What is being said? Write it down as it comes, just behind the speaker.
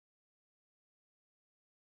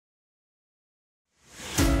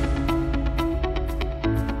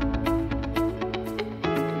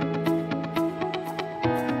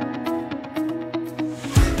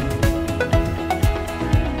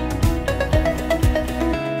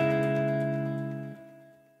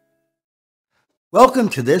Welcome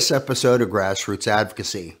to this episode of Grassroots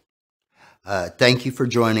Advocacy. Thank you for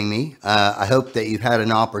joining me. I hope that you've had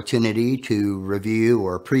an opportunity to review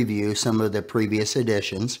or preview some of the previous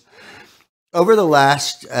editions. Over the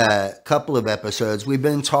last couple of episodes, we've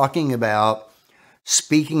been talking about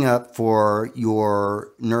speaking up for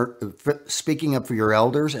your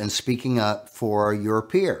elders and speaking up for your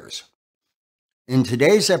peers. In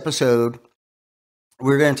today's episode,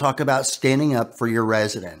 we're going to talk about standing up for your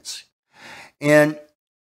residents. And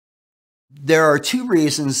there are two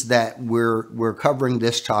reasons that we're covering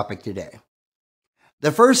this topic today.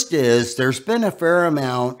 The first is there's been a fair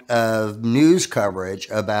amount of news coverage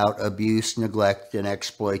about abuse, neglect, and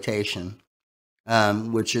exploitation,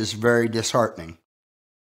 which is very disheartening.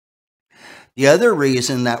 The other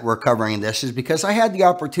reason that we're covering this is because I had the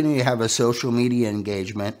opportunity to have a social media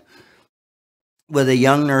engagement with a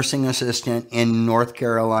young nursing assistant in North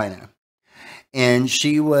Carolina. And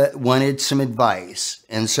she wanted some advice.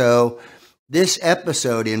 And so this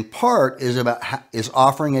episode in part is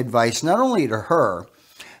offering advice not only to her,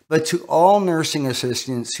 but to all nursing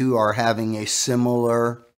assistants who are having a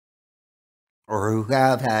similar or who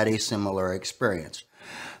have had a similar experience.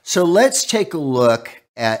 So let's take a look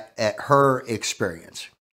at her experience.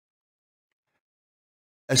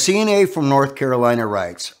 A CNA from North Carolina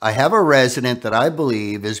writes, "I have a resident that I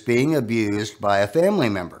believe is being abused by a family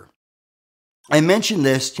member. I mentioned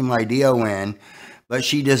this to my DON, but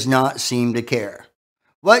she does not seem to care.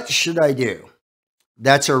 What should I do?"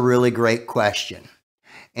 That's a really great question.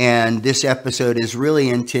 And this episode is really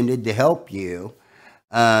intended to help you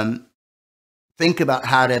think about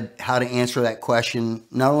how to answer that question,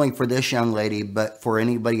 not only for this young lady, but for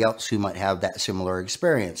anybody else who might have that similar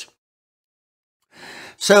experience.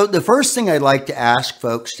 So the first thing I'd like to ask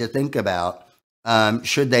folks to think about,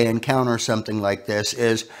 should they encounter something like this,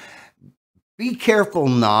 is be careful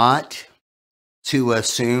not to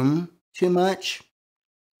assume too much.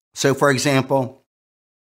 So, for example,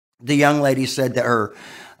 the young lady said that her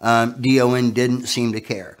DON didn't seem to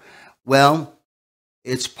care. Well,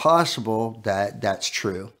 it's possible that that's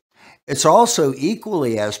true. It's also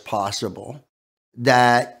equally as possible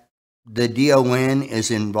that the DON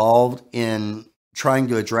is involved in trying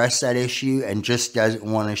to address that issue and just doesn't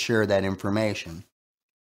want to share that information.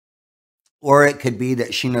 Or it could be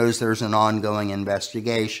that she knows there's an ongoing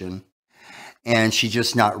investigation and she's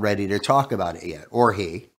just not ready to talk about it yet. Or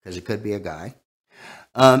he, because it could be a guy.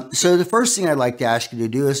 So the first thing I'd like to ask you to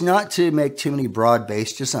do is not to make too many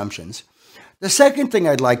broad-based assumptions. The second thing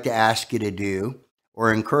I'd like to ask you to do,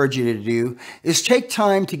 or encourage you to do, is take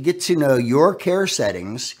time to get to know your care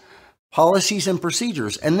settings, policies, and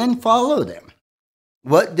procedures, and then follow them.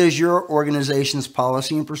 What does your organization's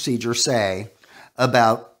policy and procedure say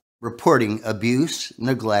about reporting abuse,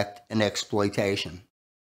 neglect, and exploitation?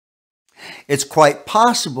 It's quite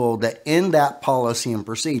possible that in that policy and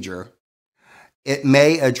procedure, it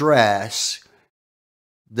may address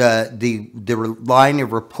the line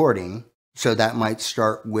of reporting. So that might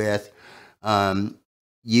start with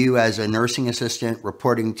you as a nursing assistant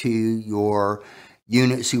reporting to your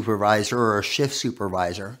unit supervisor or a shift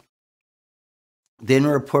supervisor, then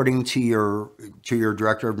reporting to your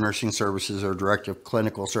director of nursing services or director of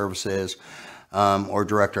clinical services or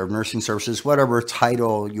director of nursing services, whatever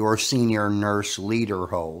title your senior nurse leader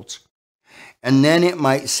holds. And then it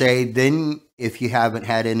might say, then if you haven't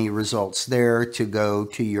had any results there, to go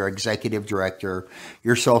to your executive director,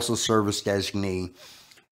 your social service designee.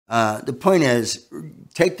 The point is,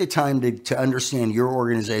 take the time to understand your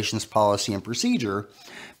organization's policy and procedure,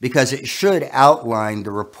 because it should outline the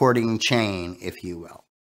reporting chain, if you will.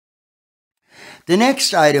 The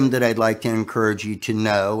next item that I'd like to encourage you to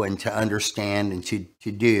know and to understand and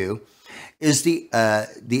to do is the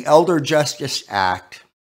Elder Justice Act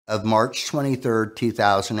of March 23rd,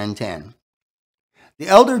 2010. The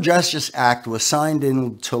Elder Justice Act was signed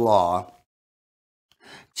into law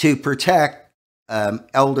to protect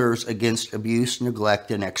elders against abuse, neglect,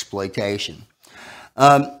 and exploitation.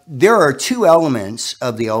 There are two elements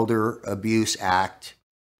of the Elder Abuse Act,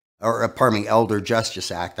 Elder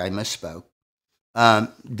Justice Act, I misspoke,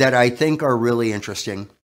 that I think are really interesting.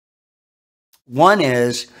 One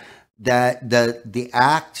is that the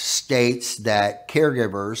act states that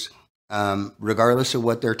caregivers, regardless of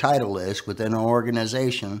what their title is within an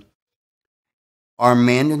organization, are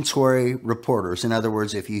mandatory reporters. In other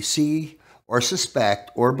words, if you see or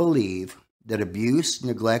suspect or believe that abuse,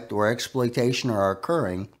 neglect, or exploitation are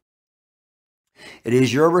occurring, it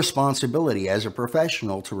is your responsibility as a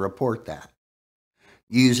professional to report that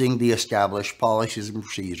using the established policies and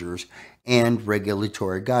procedures and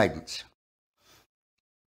regulatory guidance.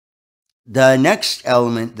 The next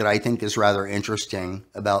element that I think is rather interesting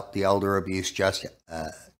about the Elder Abuse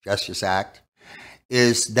Justice Act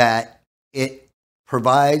is that it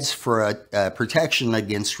provides for a protection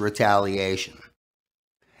against retaliation.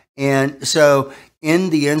 And so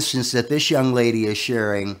in the instance that this young lady is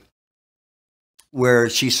sharing, where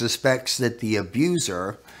she suspects that the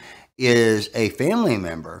abuser is a family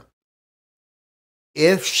member,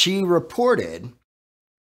 if she reported,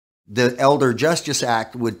 the Elder Justice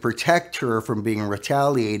Act would protect her from being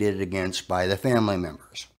retaliated against by the family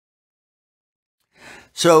members.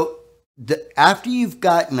 So after you've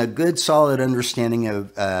gotten a good solid understanding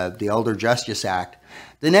of the Elder Justice Act,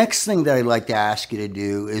 the next thing that I'd like to ask you to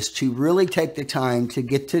do is to really take the time to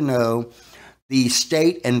get to know the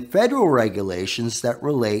state and federal regulations that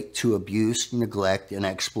relate to abuse, neglect, and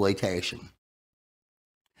exploitation.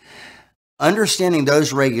 Understanding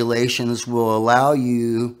those regulations will allow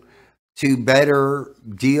you to better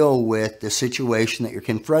deal with the situation that you're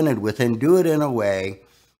confronted with and do it in a way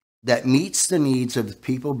that meets the needs of the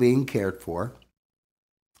people being cared for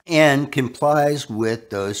and complies with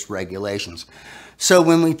those regulations. So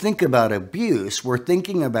when we think about abuse, we're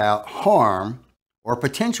thinking about harm or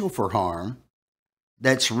potential for harm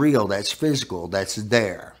that's real, that's physical, that's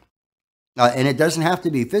there. And it doesn't have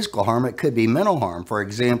to be physical harm. It could be mental harm. For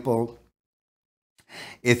example,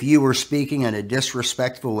 if you were speaking in a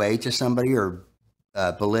disrespectful way to somebody, or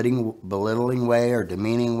belittling way or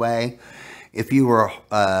demeaning way, if you were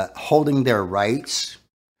holding their rights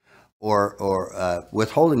or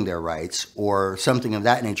withholding their rights or something of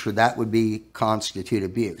that nature, that would constitute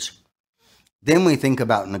abuse. Then we think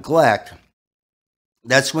about neglect.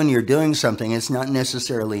 That's when you're doing something, it's not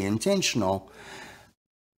necessarily intentional,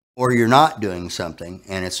 or you're not doing something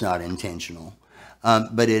and it's not intentional.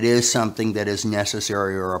 But it is something that is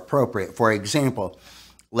necessary or appropriate. For example,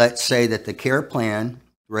 let's say that the care plan,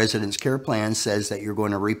 residence care plan, says that you're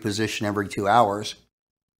going to reposition every 2 hours.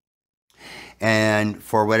 And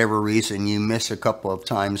for whatever reason, you miss a couple of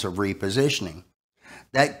times of repositioning.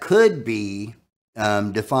 That could be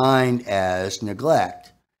defined as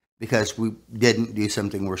neglect because we didn't do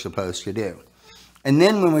something we're supposed to do. And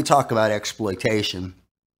then when we talk about exploitation,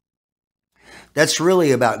 that's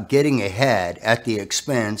really about getting ahead at the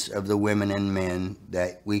expense of the women and men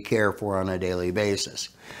that we care for on a daily basis.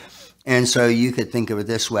 And so you could think of it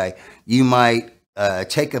this way. You might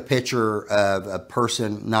take a picture of a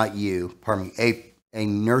person, not you, pardon me, a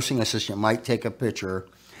nursing assistant might take a picture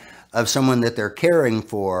of someone that they're caring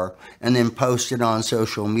for and then post it on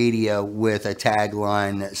social media with a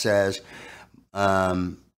tagline that says,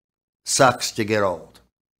 sucks to get old.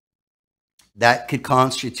 That could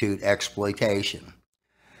constitute exploitation.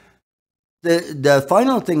 The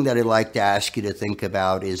final thing that I'd like to ask you to think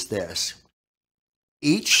about is this.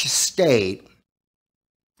 Each state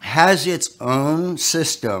has its own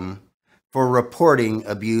system for reporting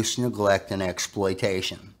abuse, neglect, and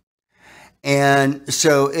exploitation. And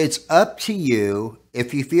so it's up to you,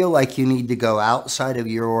 if you feel like you need to go outside of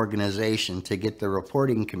your organization to get the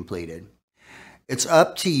reporting completed, it's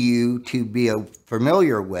up to you to be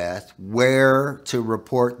familiar with where to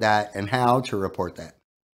report that and how to report that.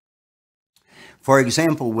 For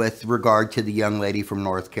example, with regard to the young lady from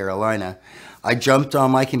North Carolina, I jumped on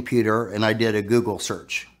my computer and I did a Google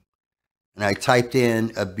search. And I typed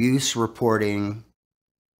in abuse reporting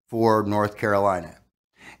for North Carolina.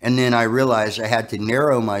 And then I realized I had to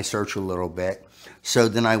narrow my search a little bit. So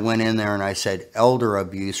then I went in there and I said elder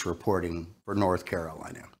abuse reporting for North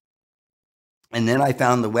Carolina. And then I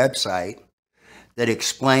found the website that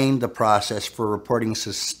explained the process for reporting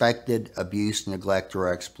suspected abuse, neglect, or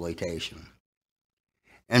exploitation.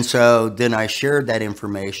 And so then I shared that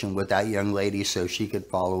information with that young lady so she could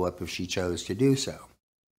follow up if she chose to do so.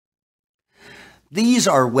 These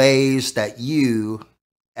are ways that you,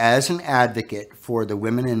 as an advocate for the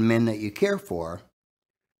women and men that you care for,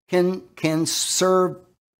 can serve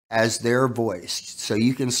as their voice so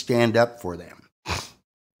you can stand up for them.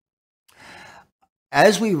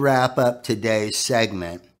 As we wrap up today's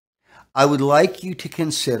segment, I would like you to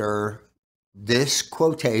consider this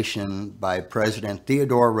quotation by President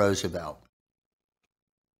Theodore Roosevelt.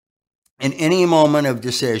 In any moment of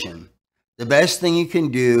decision, the best thing you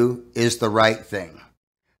can do is the right thing.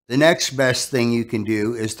 The next best thing you can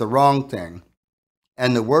do is the wrong thing.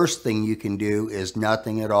 And the worst thing you can do is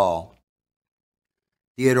nothing at all.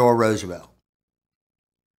 Theodore Roosevelt.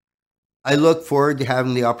 I look forward to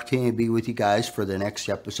having the opportunity to be with you guys for the next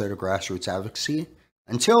episode of Grassroots Advocacy.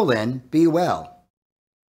 Until then, be well.